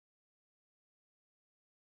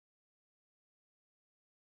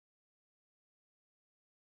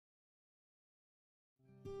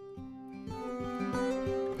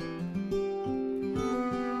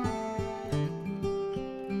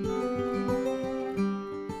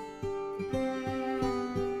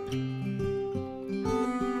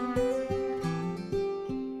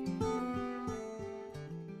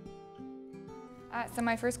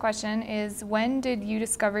my first question is, when did you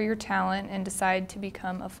discover your talent and decide to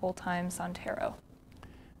become a full-time Santero?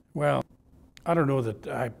 Well, I don't know that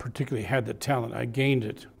I particularly had the talent. I gained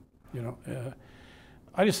it, you know.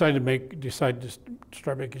 I decided to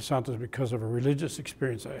start making santos because of a religious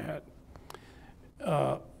experience I had.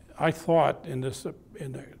 I thought in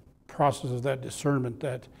the process of that discernment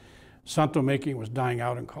that santo making was dying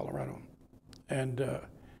out in Colorado, and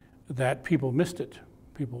that people missed it.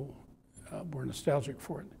 People were nostalgic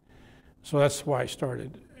for it. So that's why I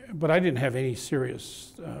started. But I didn't have any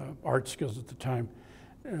serious art skills at the time.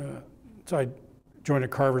 So I joined a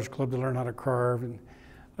carver's club to learn how to carve, and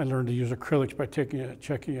I learned to use acrylics by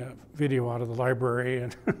checking a video out of the library.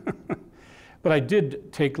 And but I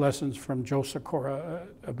did take lessons from Joe Sikora,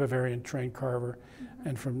 a Bavarian trained carver,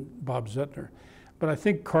 and from Bob Zettner. But I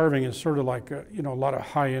think carving is sort of like a lot of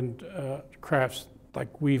high-end crafts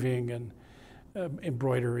like weaving and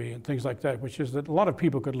embroidery and things like that, which is that a lot of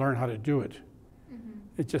people could learn how to do it.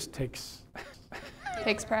 It just takes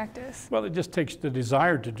takes practice. Well, it just takes the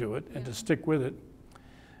desire to do it and to stick with it.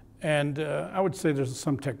 And I would say there's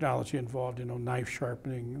some technology involved, knife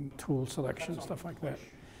sharpening and tool selection, stuff like that.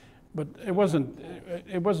 But it wasn't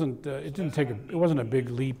a big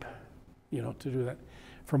leap, to do that.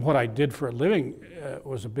 From what I did for a living,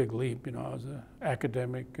 was a big leap. I was an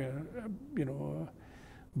academic,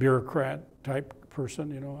 bureaucrat type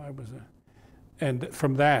person. And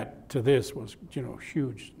from that to this was,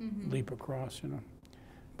 huge leap across.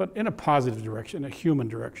 But in a positive direction, a human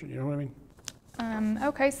direction. You know what I mean?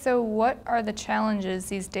 Okay, so what are the challenges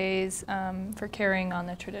these days for carrying on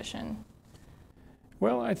the tradition?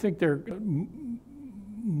 Well, I think they're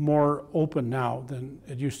more open now than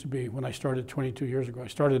it used to be when I started 22 years ago. I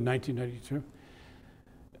started in 1992.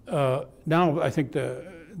 Now I think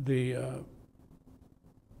the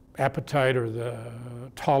appetite or the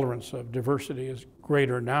tolerance of diversity is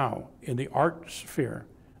greater now in the art sphere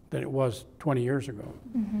than it was 20 years ago.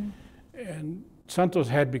 And santos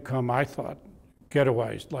had become, I thought,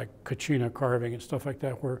 ghettoized, like kachina carving and stuff like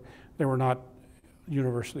that, where they were not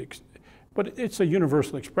universally. But it's a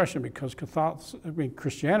universal expression because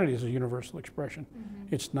Christianity is a universal expression.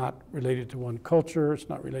 It's not related to one culture, it's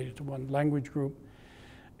not related to one language group.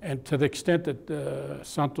 And to the extent that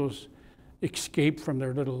santos escape from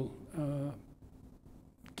their little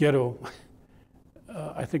ghetto,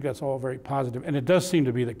 I think that's all very positive. And it does seem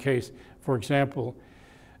to be the case. For example,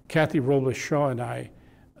 Kathy Robles Shaw and I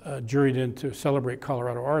juried in to celebrate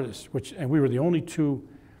Colorado artists, and we were the only two.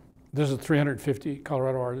 This is 350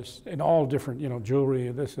 Colorado artists in all different, jewelry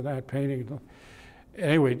and this and that, painting.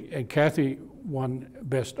 Anyway, and Kathy won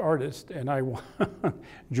Best Artist, and I won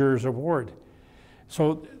Jurors Award.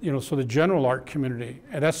 So, so the general art community,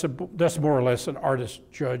 and that's more or less an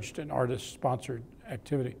artist-judged and artist-sponsored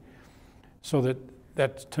activity. So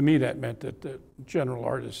that to me, that meant that the general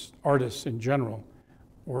artists in general,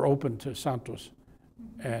 were open to santos,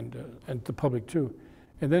 and the public too.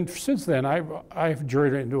 And then since then, I've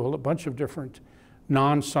juried into a bunch of different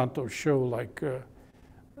non-santos show, like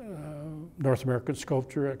North American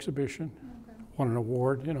Sculpture Exhibition, won an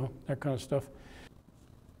award, that kind of stuff.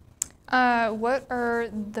 What are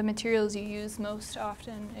the materials you use most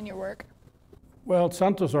often in your work? Well,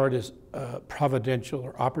 santos art is providential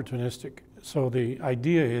or opportunistic. So the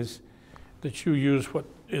idea is that you use what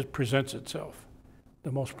presents itself.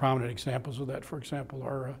 The most prominent examples of that, for example,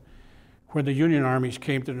 are when the Union armies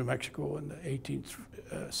came to New Mexico in the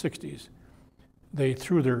 1860s, they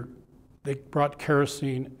brought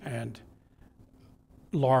kerosene and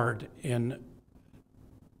lard in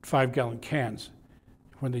 5-gallon cans.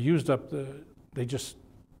 When they used up they just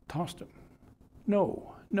tossed them.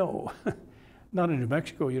 No, not in New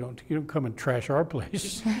Mexico. You don't come and trash our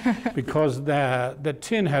place, because the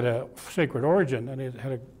tin had a sacred origin, and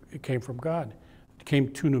it came from God. It came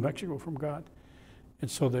to New Mexico from God. And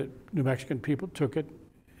so the New Mexican people took it,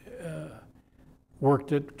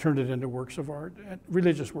 worked it, turned it into works of art,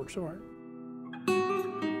 religious works of art.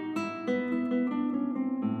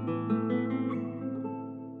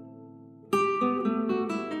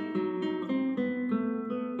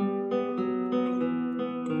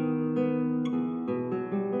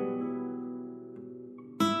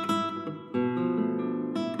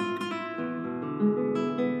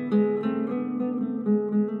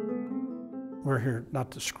 We're here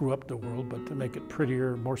not to screw up the world, but to make it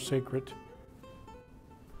prettier, more sacred.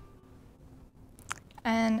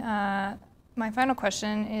 And my final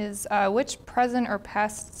question is, which present or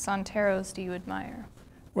past santeros do you admire?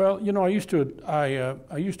 Well, I used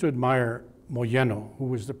to admire Moyeno, who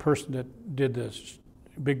was the person that did this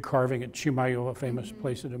big carving at Chimayo, a famous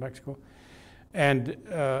place in New Mexico. And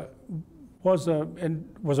was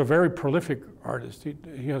a very prolific artist.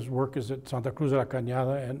 He has work is at Santa Cruz de la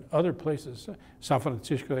Cañada and other places, San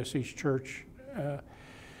Francisco de Asís Church.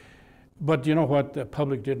 But you know what? The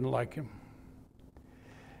public didn't like him.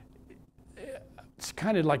 It's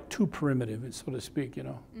kind of like too primitive, so to speak, you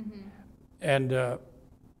know. Mm-hmm.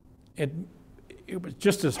 And it was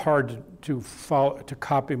just as hard to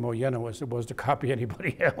copy Moyano as it was to copy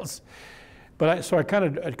anybody else. But I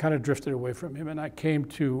kind of drifted away from him, and I came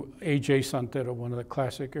to A.J. Santero, one of the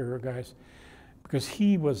classic era guys, because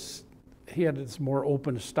he had this more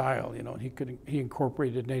open style, you know. He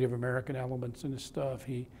incorporated Native American elements in his stuff.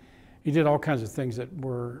 He did all kinds of things that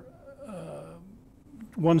were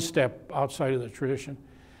one step outside of the tradition,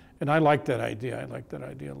 and I liked that idea. I liked that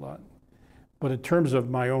idea a lot. But in terms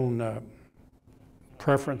of my own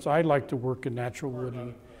preference, I like to work in natural wood,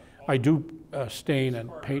 and I do stain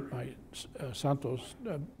and paint my santos,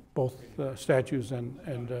 both statues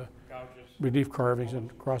and relief carvings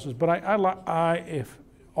and crosses. But if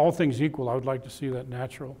all things equal, I would like to see that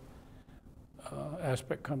natural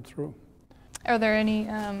aspect come through. Are there any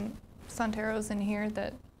Santeros in here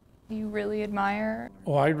that you really admire?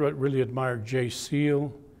 Oh, I really admire Jay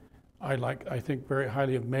Seal. I think very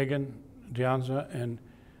highly of Megan Dianza and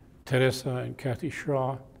Teresa and Kathy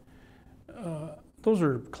Shaw. Those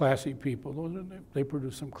are classy people. They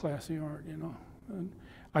produce some classy art, you know. And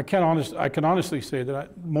I can honestly say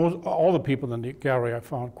that all the people in the gallery I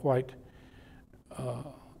found quite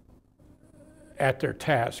at their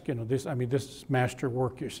task. You know, this is master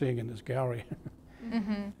work you're seeing in this gallery.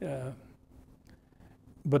 Mm-hmm.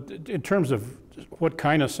 But in terms of what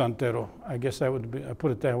kind of Santero, I guess I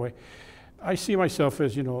put it that way. I see myself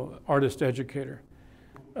as, you know, artist educator.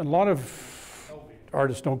 A lot of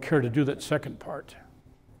artists don't care to do that second part,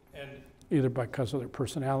 either because of their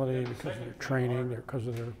personality, because of their training, because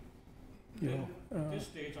of their, you know.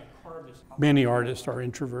 Many artists are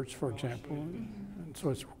introverts, for example, and so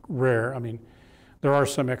it's rare. I mean, there are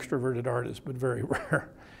some extroverted artists, but very rare.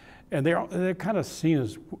 And they're kind of seen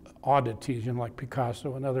as oddities, you know, like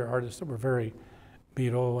Picasso and other artists that were very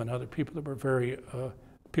Miro and other people that were very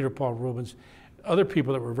Peter Paul Rubens, other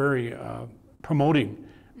people that were very promoting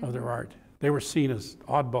of their art. They were seen as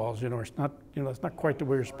oddballs, you know. It's not, you know, that's not quite the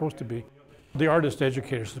way you're supposed to be. The artist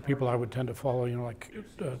educators, the people I would tend to follow, you know, like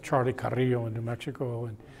Charlie Carrillo in New Mexico,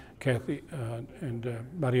 and Kathy and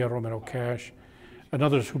Maria Romero Cash, and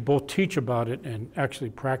others who both teach about it and actually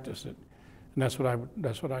practice it. And that's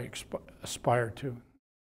what I aspire to.